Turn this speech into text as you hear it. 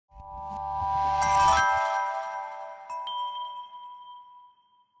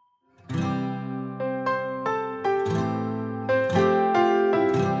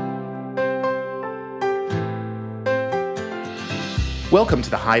Welcome to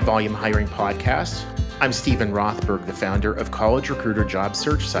the High Volume Hiring Podcast. I'm Stephen Rothberg, the founder of College Recruiter Job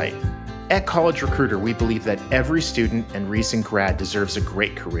Search Site. At College Recruiter, we believe that every student and recent grad deserves a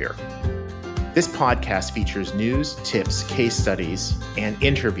great career. This podcast features news, tips, case studies, and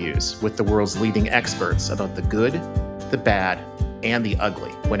interviews with the world's leading experts about the good, the bad, and the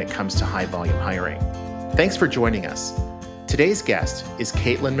ugly when it comes to high volume hiring. Thanks for joining us. Today's guest is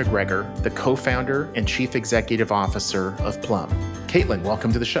Caitlin MacGregor, the co-founder and chief executive officer of Plum. Caitlin,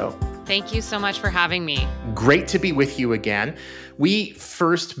 welcome to the show. Thank you so much for having me. Great to be with you again. We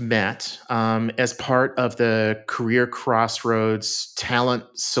first met as part of the Career Crossroads Talent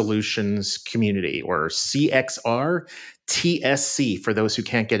Solutions Community, or CXR TSC, for those who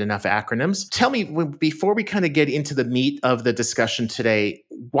can't get enough acronyms. Tell me, before we kind of get into the meat of the discussion today,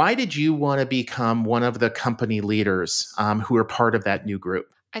 why did you want to become one of the company leaders who are part of that new group?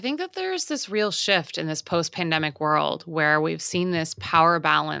 I think that there's this real shift in this post-pandemic world where we've seen this power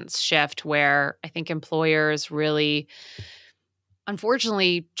balance shift where I think employers really,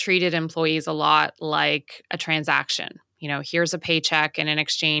 unfortunately, treated employees a lot like a transaction. You know, here's a paycheck, and in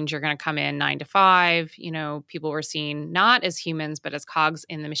exchange, you're going to come in 9 to 5. You know, people were seen not as humans, but as cogs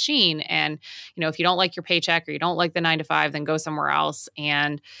in the machine. And, you know, if you don't like your paycheck or you don't like the 9 to 5, then go somewhere else.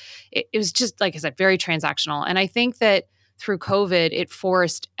 And it was just, like I said, very transactional. And I think that through COVID, it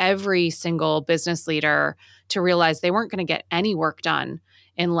forced every single business leader to realize they weren't going to get any work done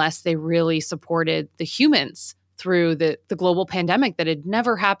unless they really supported the humans through the global pandemic that had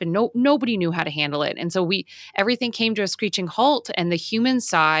never happened. Nobody knew how to handle it. And so everything came to a screeching halt, and the human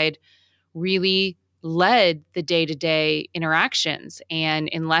side really led the day-to-day interactions. And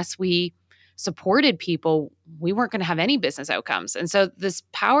unless we supported people, we weren't going to have any business outcomes. And so this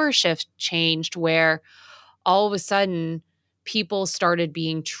power shift changed where all of a sudden people started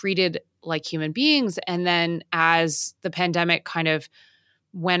being treated like human beings. And then as the pandemic kind of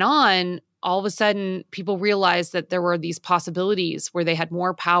went on, all of a sudden people realized that there were these possibilities where they had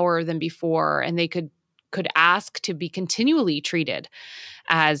more power than before, and they could ask to be continually treated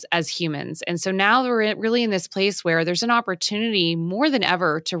as humans. And so now we're really in this place where there's an opportunity more than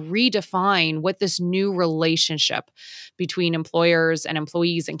ever to redefine what this new relationship between employers and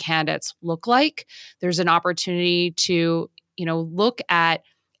employees and candidates look like. There's an opportunity to, you know, look at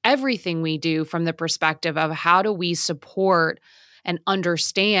everything we do from the perspective of how do we support and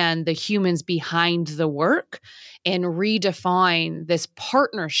understand the humans behind the work and redefine this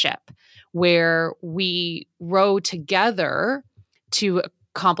partnership where we row together to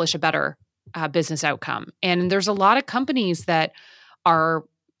accomplish a better business outcome. And there's a lot of companies that are,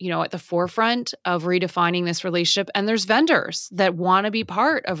 you know, at the forefront of redefining this relationship. And there's vendors that want to be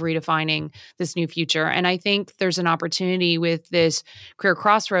part of redefining this new future. And I think there's an opportunity with this Career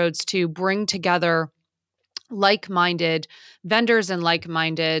Crossroads to bring together like-minded vendors and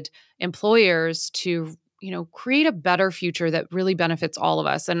like-minded employers to, you know, create a better future that really benefits all of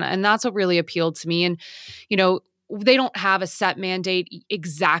us. And that's what really appealed to me. And, you know, they don't have a set mandate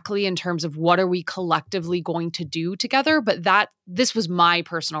exactly in terms of what are we collectively going to do together, but this was my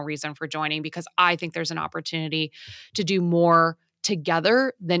personal reason for joining, because I think there's an opportunity to do more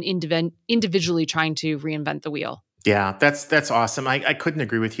together than individually trying to reinvent the wheel. Yeah, that's awesome. I couldn't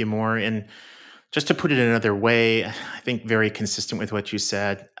agree with you more. And just to put it another way, I think very consistent with what you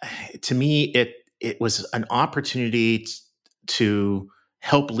said, to me, it was an opportunity to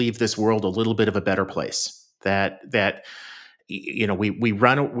help leave this world a little bit of a better place. That you know, we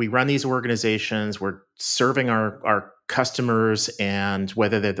run these organizations, we're serving our customers, and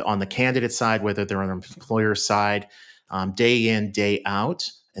whether they're on the candidate side, whether they're on the employer side, day in, day out.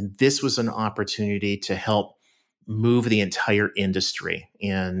 And this was an opportunity to help move the entire industry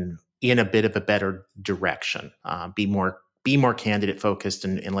in a bit of a better direction, be more candidate focused,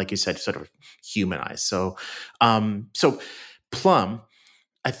 and like you said, sort of humanized. So Plum,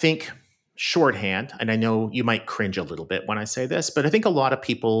 I think, shorthand, and I know you might cringe a little bit when I say this, but I think a lot of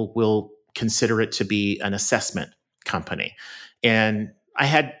people will consider it to be an assessment company. And I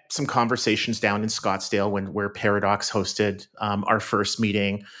had some conversations down in Scottsdale where Paradox hosted our first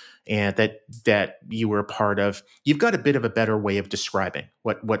meeting, and that you were a part of. You've got a bit of a better way of describing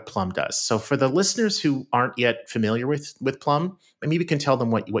what Plum does. So for the listeners who aren't yet familiar with Plum, maybe we can tell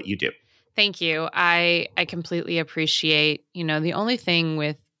them what you do. Thank you. I completely appreciate, you know, the only thing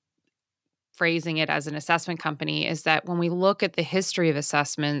with phrasing it as an assessment company is that when we look at the history of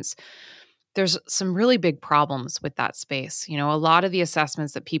assessments, there's some really big problems with that space. You know, a lot of the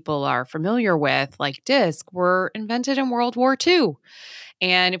assessments that people are familiar with, like DISC, were invented in World War II.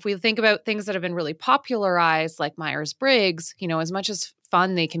 And if we think about things that have been really popularized, like Myers-Briggs, as much as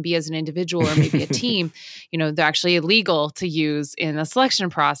fun they can be as an individual or maybe a team, they're actually illegal to use in the selection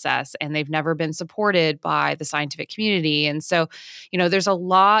process, and they've never been supported by the scientific community. And so, there's a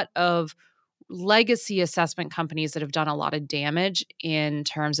lot of legacy assessment companies that have done a lot of damage in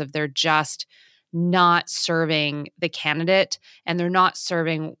terms of they're just not serving the candidate, and they're not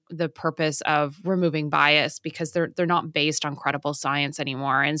serving the purpose of removing bias because they're not based on credible science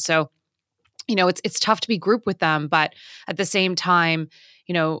anymore. And so, it's tough to be grouped with them, but at the same time,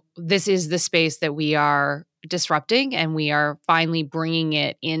 this is the space that we are disrupting, and we are finally bringing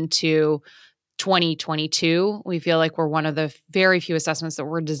it into 2022. We feel like we're one of the very few assessments that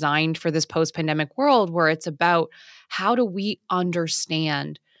were designed for this post-pandemic world, where it's about how do we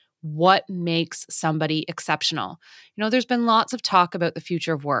understand what makes somebody exceptional. There's been lots of talk about the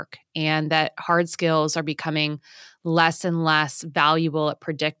future of work and that hard skills are becoming less and less valuable at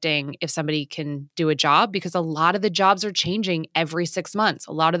predicting if somebody can do a job, because a lot of the jobs are changing every 6 months.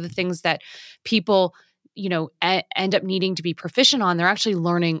 A lot of the things that people end up needing to be proficient on, they're actually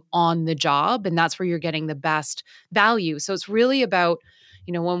learning on the job, and that's where you're getting the best value. So it's really about,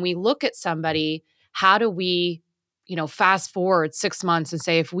 when we look at somebody, how do we fast forward 6 months and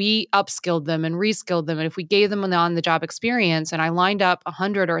say, if we upskilled them and reskilled them, and if we gave them an on-the-job experience, and I lined up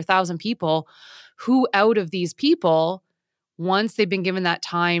 100 or 1,000 people, who out of these people, once they've been given that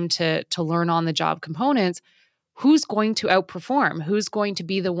time to learn on-the-job components, who's going to outperform? Who's going to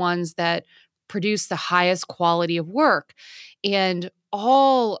be the ones that produce the highest quality of work? And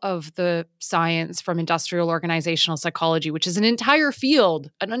all of the science from industrial organizational psychology, which is an entire field,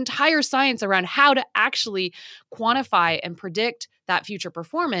 an entire science around how to actually quantify and predict that future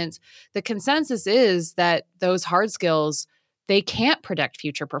performance, the consensus is that those hard skills, they can't predict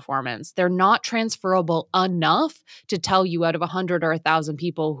future performance. They're not transferable enough to tell you out of 100 or 1,000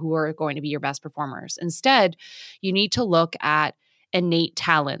 people who are going to be your best performers. Instead, you need to look at innate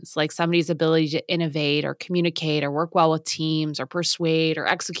talents, like somebody's ability to innovate or communicate or work well with teams or persuade or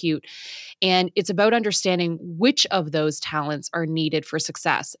execute. And it's about understanding which of those talents are needed for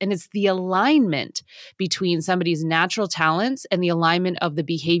success. And it's the alignment between somebody's natural talents and the alignment of the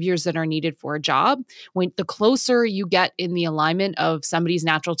behaviors that are needed for a job. When the closer you get in the alignment of somebody's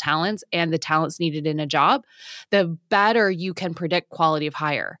natural talents and the talents needed in a job, the better you can predict quality of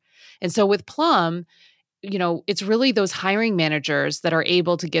hire. And so with Plum, it's really those hiring managers that are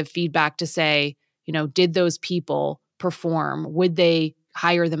able to give feedback to say, did those people perform? Would they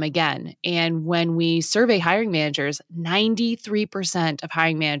hire them again? And when we survey hiring managers, 93% of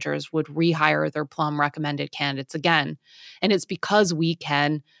hiring managers would rehire their Plum recommended candidates again. And it's because we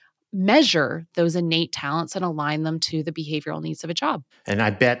can measure those innate talents and align them to the behavioral needs of a job. And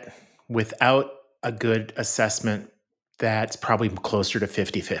I bet without a good assessment, that's probably closer to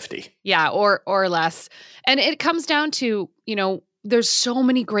 50-50. Yeah, or less. And it comes down to, there's so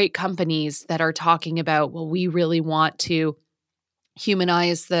many great companies that are talking about, well, we really want to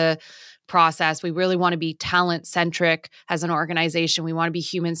humanize the process. We really want to be talent-centric as an organization. We want to be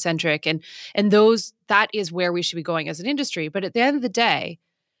human-centric. And that is where we should be going as an industry. But at the end of the day,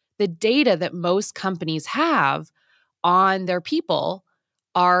 the data that most companies have on their people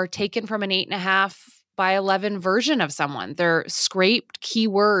are taken from an 8.5:11 version of someone. They're scraped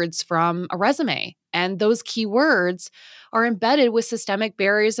keywords from a resume. And those keywords are embedded with systemic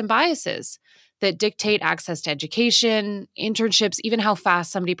barriers and biases that dictate access to education, internships, even how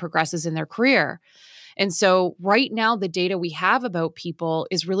fast somebody progresses in their career. And so right now, the data we have about people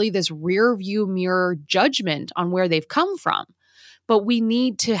is really this rear view mirror judgment on where they've come from. But we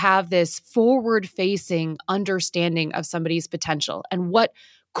need to have this forward-facing understanding of somebody's potential and what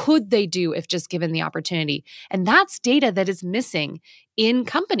could they do if just given the opportunity. And that's data that is missing in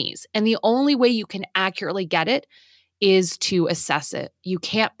companies. And the only way you can accurately get it is to assess it. You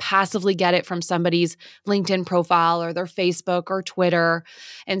can't passively get it from somebody's LinkedIn profile or their Facebook or Twitter.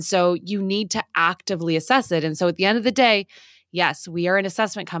 And so you need to actively assess it. And so at the end of the day, yes, we are an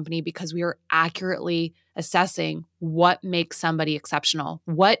assessment company because we are accurately assessing what makes somebody exceptional,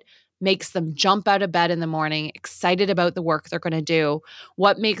 what makes them jump out of bed in the morning, excited about the work they're going to do,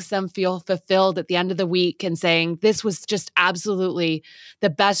 what makes them feel fulfilled at the end of the week and saying, this was just absolutely the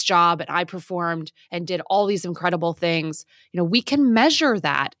best job and I performed and did all these incredible things. We can measure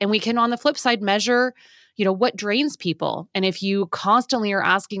that, and we can, on the flip side, measure what drains people. And if you constantly are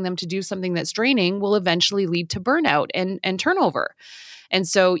asking them to do something that's draining, will eventually lead to burnout and turnover. And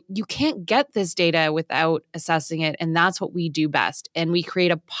so you can't get this data without assessing it. And that's what we do best. And we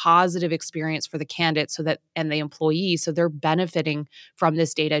create a positive experience for the candidate and the employee, so they're benefiting from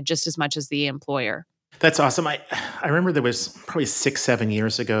this data just as much as the employer. That's awesome. I remember there was probably 6, 7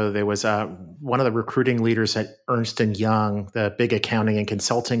 years ago, there was one of the recruiting leaders at Ernst and Young, the big accounting and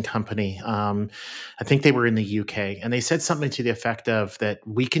consulting company. I think they were in the UK, and they said something to the effect of that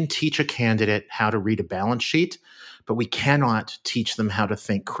we can teach a candidate how to read a balance sheet, but we cannot teach them how to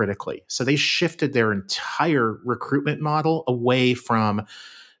think critically. So they shifted their entire recruitment model away from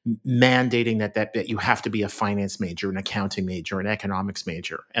mandating that you have to be a finance major, an accounting major, an economics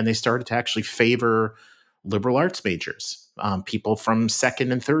major, and they started to actually favor liberal arts majors, people from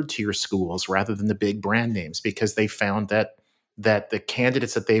second and third tier schools, rather than the big brand names, because they found that the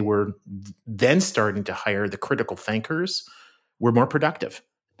candidates that they were then starting to hire, the critical thinkers, were more productive.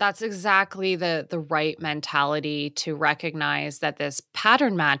 That's exactly the right mentality to recognize that this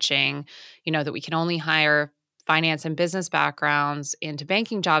pattern matching, that we can only hire finance and business backgrounds into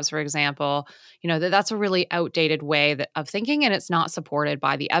banking jobs, for example, that's a really outdated way of thinking, and it's not supported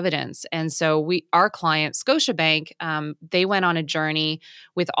by the evidence. And so our client, Scotiabank, they went on a journey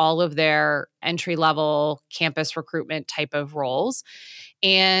with all of their entry level campus recruitment type of roles,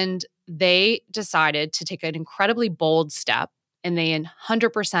 and they decided to take an incredibly bold step, and they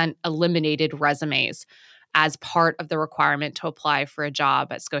 100% eliminated resumes as part of the requirement to apply for a job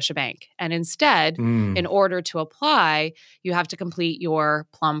at Scotiabank. And instead, in Mm. order to apply, you have to complete your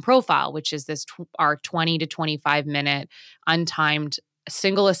Plum profile, which is our 20 to 25 minute untimed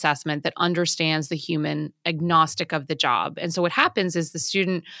single assessment that understands the human agnostic of the job. And so what happens is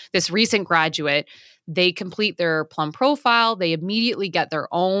this recent graduate, they complete their Plum profile, they immediately get their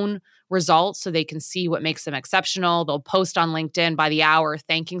own results so they can see what makes them exceptional. They'll post on LinkedIn by the hour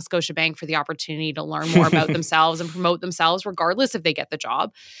thanking Scotiabank for the opportunity to learn more about themselves and promote themselves, regardless if they get the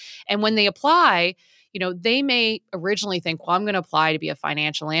job. And when they apply, they may originally think, well, I'm going to apply to be a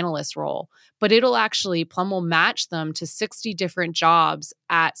financial analyst role, but Plum will match them to 60 different jobs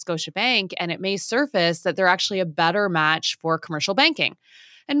at Scotiabank, and it may surface that they're actually a better match for commercial banking.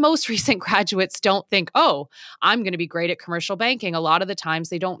 And most recent graduates don't think, oh, I'm going to be great at commercial banking. A lot of the times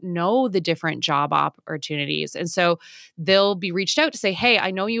they don't know the different job opportunities. And so they'll be reached out to say, hey,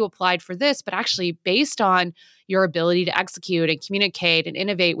 I know you applied for this, but actually based on your ability to execute and communicate and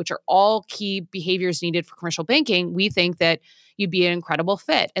innovate, which are all key behaviors needed for commercial banking, we think that you'd be an incredible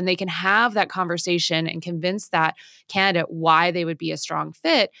fit. And they can have that conversation and convince that candidate why they would be a strong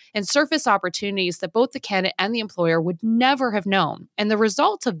fit and surface opportunities that both the candidate and the employer would never have known. And the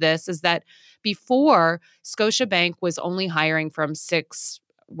result of this is that before, Scotiabank was only hiring from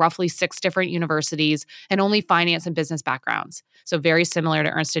roughly six different universities and only finance and business backgrounds. So very similar to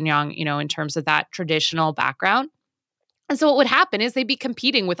Ernst & Young, in terms of that traditional background. And so what would happen is they'd be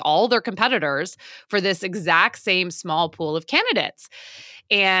competing with all their competitors for this exact same small pool of candidates.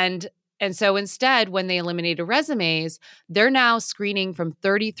 And so instead, when they eliminated resumes, they're now screening from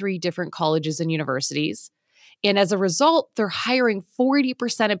 33 different colleges and universities. And as a result, they're hiring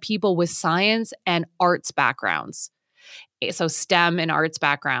 40% of people with science and arts backgrounds. So STEM and arts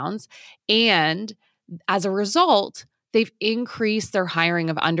backgrounds. And as a result, they've increased their hiring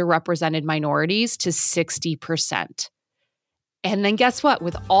of underrepresented minorities to 60%. And then guess what?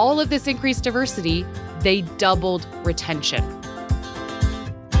 With all of this increased diversity, they doubled retention.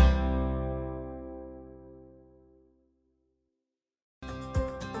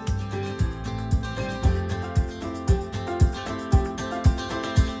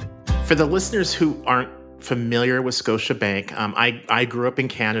 For the listeners who aren't familiar with Scotiabank, I grew up in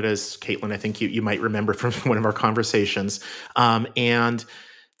Canada, as Caitlin, I think you might remember from one of our conversations. And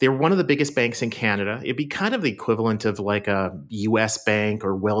they're one of the biggest banks in Canada. It'd be kind of the equivalent of like a US bank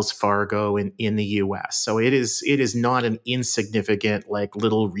or Wells Fargo in the US. So it is not an insignificant like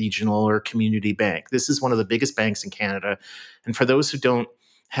little regional or community bank. This is one of the biggest banks in Canada. And for those who don't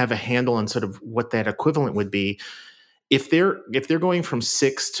have a handle on sort of what that equivalent would be, if they're going from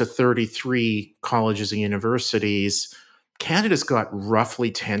 6 to 33 colleges and universities, Canada's got roughly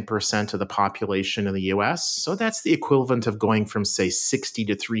 10% of the population in the US. So that's the equivalent of going from, say, 60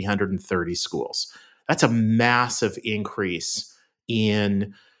 to 330 schools. That's a massive increase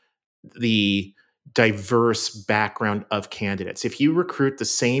in the diverse background of candidates. If you recruit the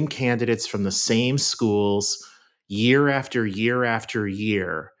same candidates from the same schools year after year after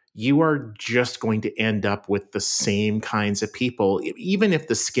year, you are just going to end up with the same kinds of people. Even if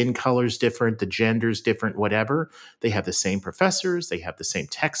the skin color is different, the gender is different, whatever, they have the same professors, they have the same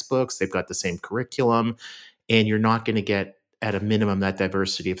textbooks, they've got the same curriculum, and you're not going to get, at a minimum, that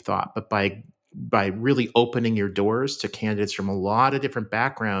diversity of thought. But by really opening your doors to candidates from a lot of different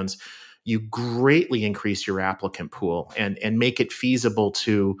backgrounds, you greatly increase your applicant pool and make it feasible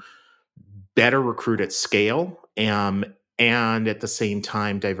to better recruit at scale, and at the same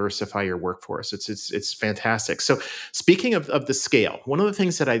time diversify your workforce. It's fantastic. So speaking of the scale, one of the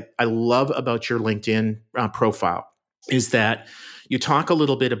things that I love about your LinkedIn profile is that you talk a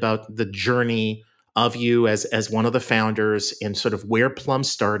little bit about the journey of you as one of the founders and sort of where Plum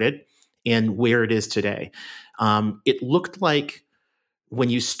started and where it is today. It looked like when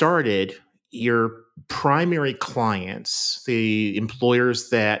you started, your primary clients, the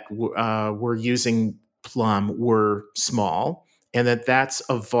employers that were using Plum, were small, and that's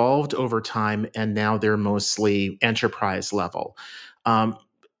evolved over time, and now they're mostly enterprise level. Um,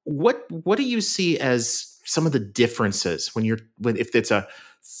 what do you see as some of the differences when if it's a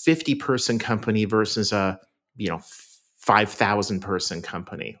 50-person company versus a 5,000 person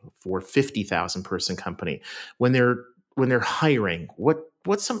company or 50,000 person company when they're hiring? What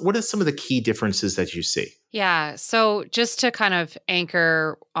are some of the key differences that you see? Yeah. So just to kind of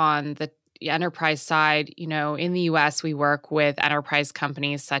anchor on the enterprise side, in the US, we work with enterprise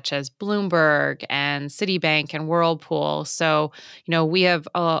companies such as Bloomberg and Citibank and Whirlpool. So, we have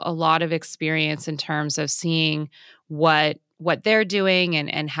a lot of experience in terms of seeing what they're doing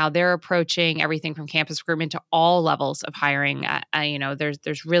and how they're approaching everything from campus recruitment to all levels of hiring.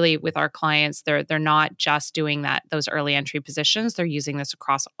 There's really, with our clients, they're not just doing those early entry positions. They're using this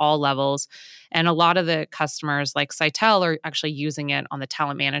across all levels. And a lot of the customers like Sitel are actually using it on the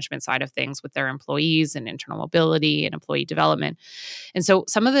talent management side of things with their employees and internal mobility and employee development. And so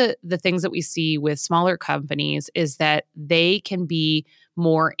some of the things that we see with smaller companies is that they can be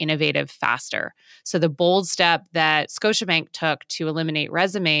more innovative faster. So the bold step that Scotiabank took to eliminate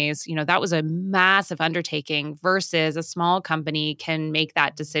resumes, that was a massive undertaking versus a small company can make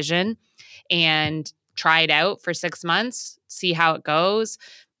that decision and try it out for 6 months, see how it goes,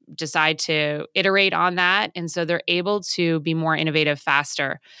 decide to iterate on that. And so they're able to be more innovative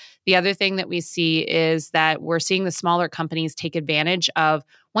faster. The other thing that we see is that we're seeing the smaller companies take advantage of,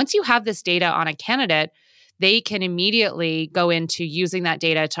 once you have this data on a candidate, they can immediately go into using that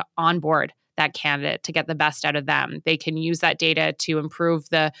data to onboard that candidate to get the best out of them. They can use that data to improve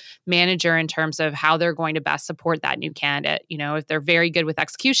the manager in terms of how they're going to best support that new candidate. If they're very good with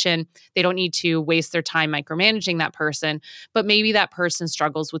execution, they don't need to waste their time micromanaging that person, but maybe that person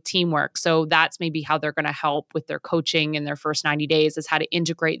struggles with teamwork. So that's maybe how they're going to help with their coaching in their first 90 days, is how to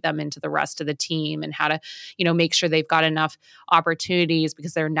integrate them into the rest of the team and how to, make sure they've got enough opportunities,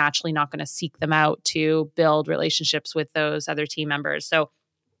 because they're naturally not going to seek them out to build relationships with those other team members. So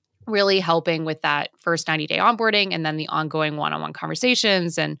really helping with that first 90-day onboarding and then the ongoing one-on-one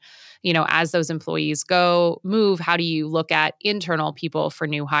conversations. And, as those employees move, how do you look at internal people for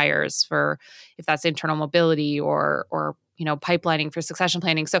new hires, for if that's internal mobility or pipelining for succession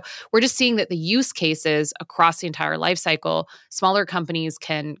planning. So we're just seeing that the use cases across the entire life cycle, smaller companies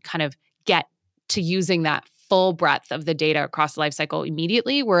can kind of get to using that full breadth of the data across the life cycle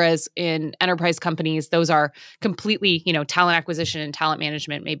immediately, whereas in enterprise companies, those are completely, talent acquisition and talent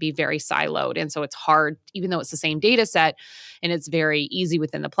management may be very siloed. And so it's hard, even though it's the same data set and it's very easy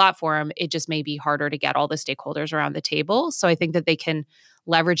within the platform, it just may be harder to get all the stakeholders around the table. So I think that they can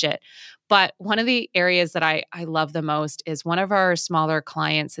leverage it. But one of the areas that I love the most is one of our smaller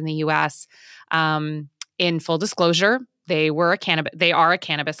clients in the US, in full disclosure, they are a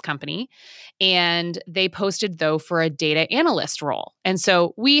cannabis company, and they posted, though, for a data analyst role. And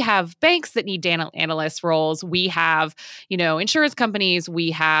so we have banks that need data analyst roles. We have, insurance companies.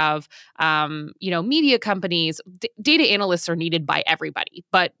 We have, media companies. Data analysts are needed by everybody.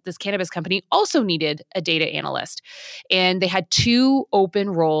 But this cannabis company also needed a data analyst. And they had 2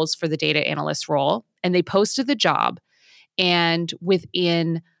 open roles for the data analyst role. And they posted the job. And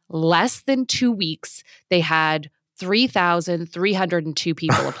within less than 2 weeks, they had 3,302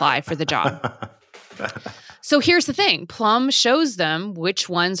 people apply for the job. So here's the thing. Plum shows them which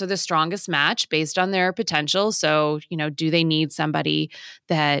ones are the strongest match based on their potential. So, do they need somebody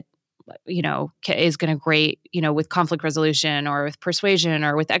that, is going to great, with conflict resolution or with persuasion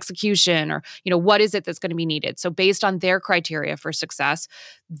or with execution, or, what is it that's going to be needed? So based on their criteria for success,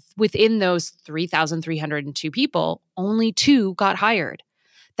 within those 3,302 people, only 2 got hired.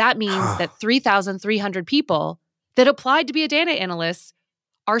 That means that 3,300 people that applied to be a data analyst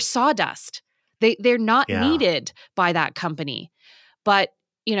are sawdust. They're not needed by that company. But,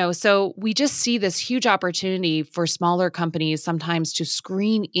 so we just see this huge opportunity for smaller companies sometimes to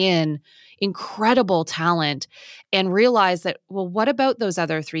screen in incredible talent and realize that, well, what about those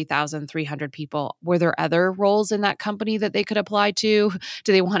other 3,300 people? Were there other roles in that company that they could apply to?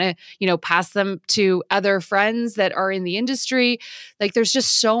 Do they want to, pass them to other friends that are in the industry? Like, there's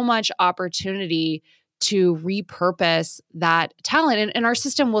just so much opportunity to repurpose that talent. And our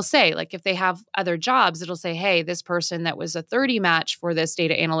system will say, like, if they have other jobs, it'll say, hey, this person that was a 30 match for this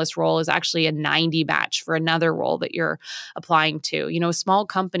data analyst role is actually a 90 match for another role that you're applying to. You know, small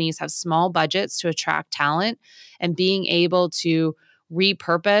companies have small budgets to attract talent, and being able to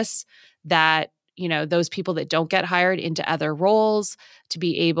repurpose that, you know, those people that don't get hired into other roles, to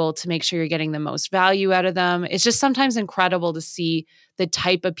be able to make sure you're getting the most value out of them. It's just sometimes incredible to see the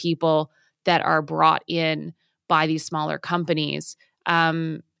type of people that are brought in by these smaller companies,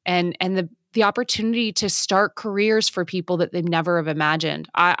 and the opportunity to start careers for people that they've never have imagined.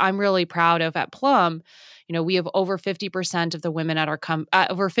 I'm really proud of at Plum. You know, we have over 50% of the women at our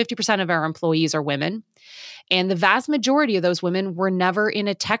over 50% of our employees are women. And the vast majority of those women were never in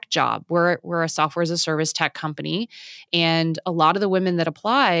a tech job. We're a software as a service tech company. And a lot of the women that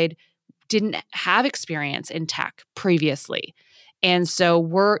applied didn't have experience in tech previously. And so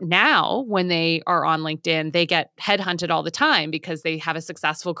we're now, when they are on LinkedIn, they get headhunted all the time because they have a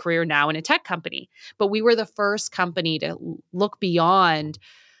successful career now in a tech company. But we were the first company to look beyond,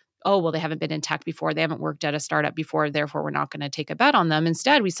 oh, well, they haven't been in tech before. They haven't worked at a startup before. Therefore, we're not going to take a bet on them.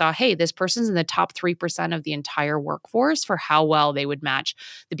 Instead, we saw, hey, this person's in the top 3% of the entire workforce for how well they would match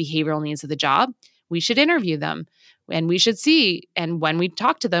the behavioral needs of the job. We should interview them, and we should see. And when we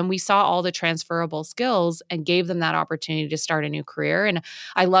talked to them, we saw all the transferable skills and gave them that opportunity to start a new career. And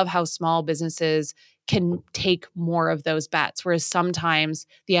I love how small businesses can take more of those bets, whereas sometimes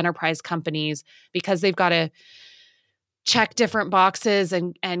the enterprise companies, because they've got to check different boxes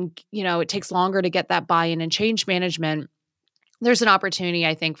and you know, it takes longer to get that buy-in and change management. There's an opportunity,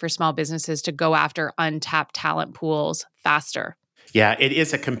 I think, for small businesses to go after untapped talent pools faster. Yeah, it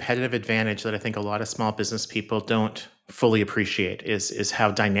is a competitive advantage that I think a lot of small business people don't fully appreciate, is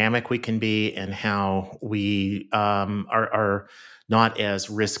how dynamic we can be and how we are not as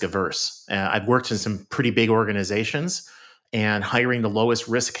risk averse. I've worked in some pretty big organizations, and hiring the lowest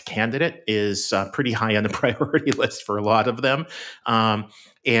risk candidate is pretty high on the priority list for a lot of them.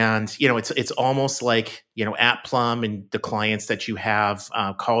 And you know, it's almost like, you know, at Plum and the clients that you have,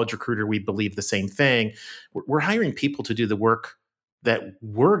 College Recruiter, we believe the same thing. We're hiring people to do the work that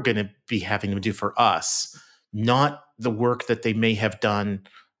we're going to be having them do for us, not the work that they may have done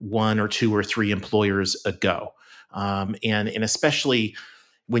one or two or three employers ago. And especially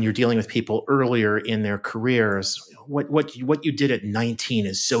when you're dealing with people earlier in their careers, what you did at 19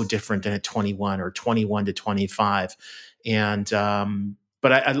 is so different than at 21 or 21 to 25. And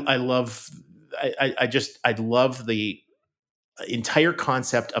but I love I love the entire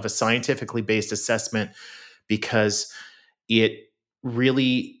concept of a scientifically based assessment, because it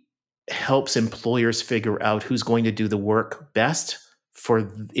really helps employers figure out who's going to do the work best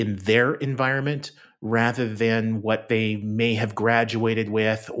for in their environment, rather than what they may have graduated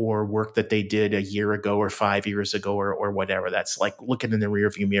with or work that they did a year ago or 5 years ago or whatever. That's like looking in the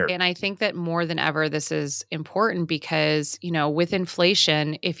rearview mirror. And I think that more than ever, this is important because, you know, with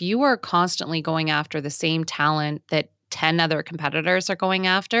inflation, if you are constantly going after the same talent that 10 other competitors are going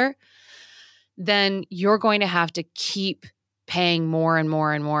after, then you're going to have to keep paying more and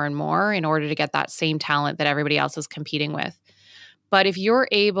more and more and more in order to get that same talent that everybody else is competing with. But if you're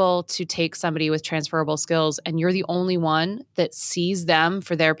able to take somebody with transferable skills and you're the only one that sees them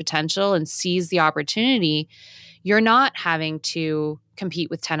for their potential and sees the opportunity, you're not having to compete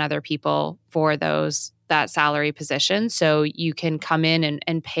with 10 other people for that salary position. So you can come in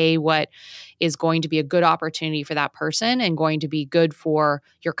and pay what is going to be a good opportunity for that person and going to be good for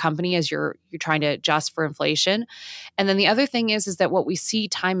your company as you're trying to adjust for inflation. And then the other thing is that what we see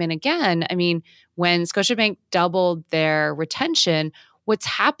time and again, I mean, when Scotiabank doubled their retention, what's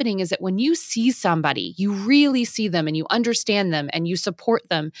happening is that when you see somebody, you really see them and you understand them and you support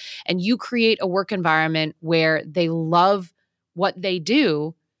them and you create a work environment where they love what they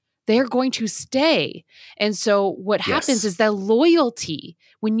do, they're going to stay. And so what happens is that loyalty,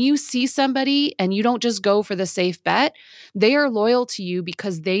 when you see somebody and you don't just go for the safe bet, they are loyal to you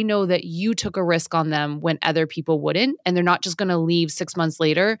because they know that you took a risk on them when other people wouldn't, and they're not just going to leave 6 months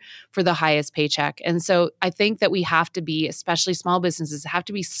later for the highest paycheck. And so I think that we have to be, especially small businesses, have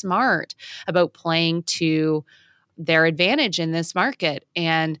to be smart about playing to their advantage in this market.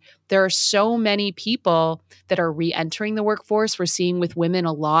 And there are so many people that are re-entering the workforce. We're seeing with women,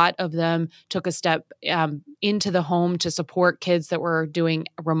 a lot of them took a step into the home to support kids that were doing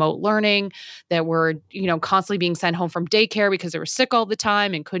remote learning, that were, you know, constantly being sent home from daycare because they were sick all the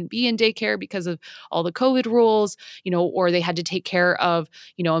time and couldn't be in daycare because of all the COVID rules, you know, or they had to take care of,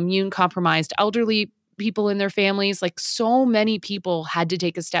 you know, immune compromised elderly people in their families. Like, so many people had to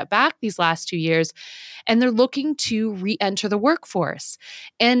take a step back these last 2 years, and they're looking to re-enter the workforce.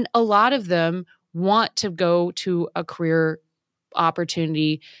 And a lot of them want to go to a career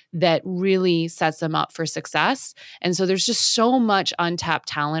opportunity that really sets them up for success. And so there's just so much untapped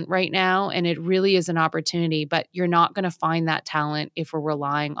talent right now, and it really is an opportunity, but you're not going to find that talent if we're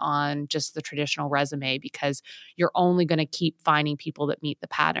relying on just the traditional resume, because you're only going to keep finding people that meet the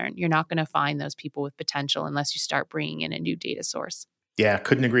pattern. You're not going to find those people with potential unless you start bringing in a new data source. Yeah,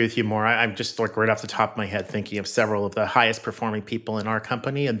 couldn't agree with you more. I'm just like right off the top of my head thinking of several of the highest performing people in our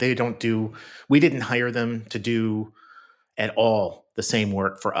company, and we didn't hire them to do at all the same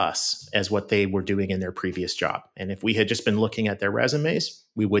work for us as what they were doing in their previous job. And if we had just been looking at their resumes,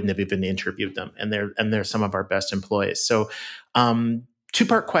 we wouldn't have even interviewed them. And they're some of our best employees. So,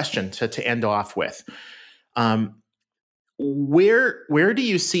 two-part question to end off with. Where do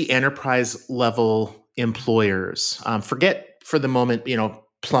you see enterprise level employers? Forget for the moment,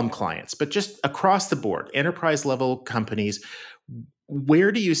 Plum clients, but just across the board, enterprise level companies,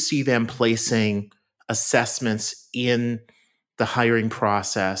 where do you see them placing assessments in the hiring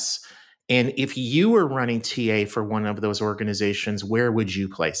process? And if you were running TA for one of those organizations, where would you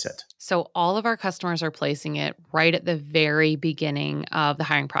place it? So all of our customers are placing it right at the very beginning of the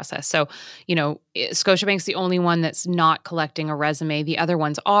hiring process. So, Scotiabank's the only one that's not collecting a resume. The other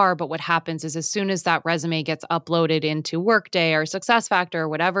ones are, but what happens is as soon as that resume gets uploaded into Workday or SuccessFactors or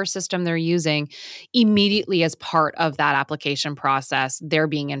whatever system they're using, immediately as part of that application process, they're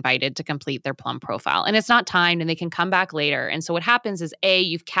being invited to complete their Plum profile. And it's not timed and they can come back later. And so what happens is,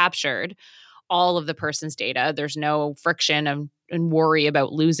 you've captured all of the person's data. There's no friction and worry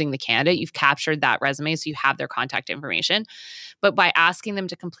about losing the candidate. You've captured that resume, so you have their contact information. But by asking them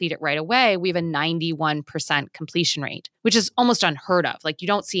to complete it right away, we have a 91% completion rate, which is almost unheard of. Like, you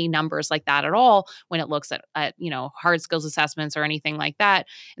don't see numbers like that at all when it looks at hard skills assessments or anything like that.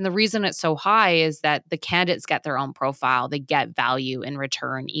 And the reason it's so high is that the candidates get their own profile. They get value in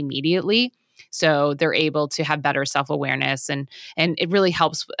return immediately. So they're able to have better self-awareness, and it really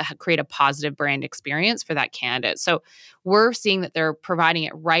helps create a positive brand experience for that candidate. So we're seeing that they're providing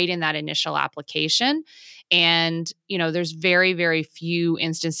it right in that initial application. And, there's very, very few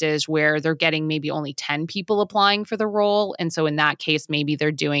instances where they're getting maybe only 10 people applying for the role. And so in that case, maybe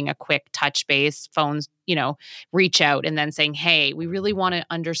they're doing a quick touch base, phones, reach out and then saying, hey, we really want to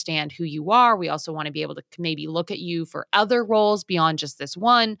understand who you are. We also want to be able to maybe look at you for other roles beyond just this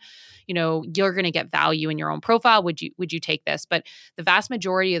one. You're going to get value in your own profile. Would you take this? But the vast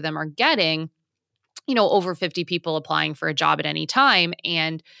majority of them are getting, over 50 people applying for a job at any time.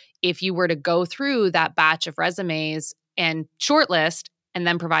 And if you were to go through that batch of resumes and shortlist and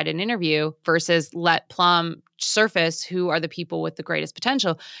then provide an interview versus let Plum surface who are the people with the greatest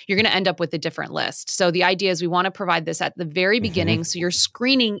potential, you're going to end up with a different list. So the idea is we want to provide this at the very beginning. So you're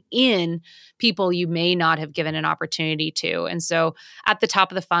screening in people you may not have given an opportunity to. And so at the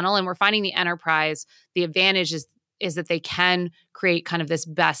top of the funnel, and we're finding the enterprise, the advantage is that they can create kind of this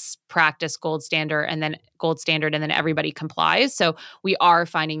best practice gold standard and then everybody complies. So we are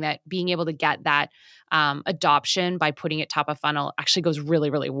finding that being able to get that adoption by putting it top of funnel actually goes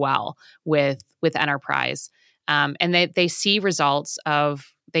really, really well with enterprise. And they see results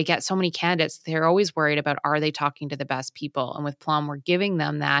of, they get so many candidates, they're always worried about, are they talking to the best people? And with Plum, we're giving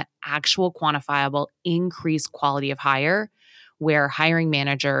them that actual quantifiable increased quality of hire, where hiring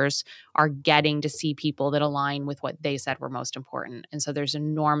managers are getting to see people that align with what they said were most important. And so there's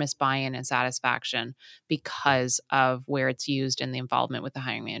enormous buy-in and satisfaction because of where it's used and the involvement with the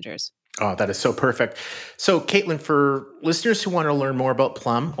hiring managers. Oh, that is so perfect. So, Caitlin, for listeners who want to learn more about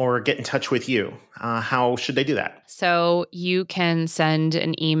Plum or get in touch with you, how should they do that? So you can send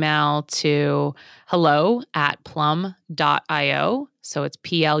an email to hello@plum.io. So it's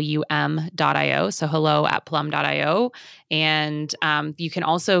plum.io. So hello@plum.io. And you can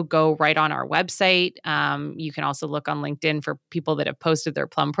also go right on our website. You can also look on LinkedIn for people that have posted their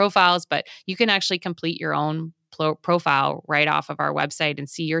Plum profiles, but you can actually complete your own profile right off of our website and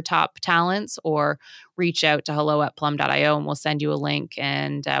see your top talents, or reach out to hello@plum.io and we'll send you a link,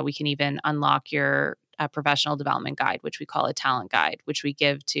 and we can even unlock your professional development guide, which we call a talent guide, which we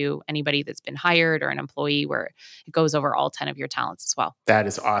give to anybody that's been hired or an employee, where it goes over all 10 of your talents as well. That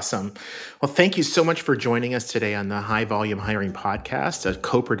is awesome. Well, thank you so much for joining us today on the High Volume Hiring Podcast, a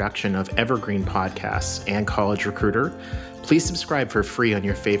co-production of Evergreen Podcasts and College Recruiter. Please subscribe for free on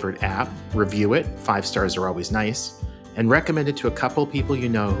your favorite app, review it, 5 stars are always nice, and recommend it to a couple people you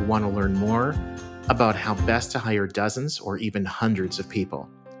know who want to learn more about how best to hire dozens or even hundreds of people.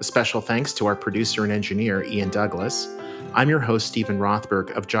 A special thanks to our producer and engineer, Ian Douglas. I'm your host, Stephen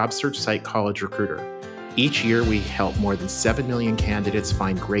Rothberg of job search site College Recruiter. Each year, we help more than 7 million candidates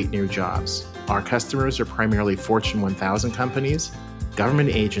find great new jobs. Our customers are primarily Fortune 1000 companies, government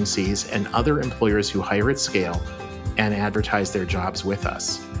agencies, and other employers who hire at scale and advertise their jobs with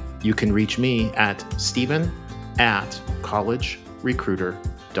us. You can reach me at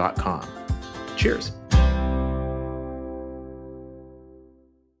stephen@collegerecruiter.com. Cheers.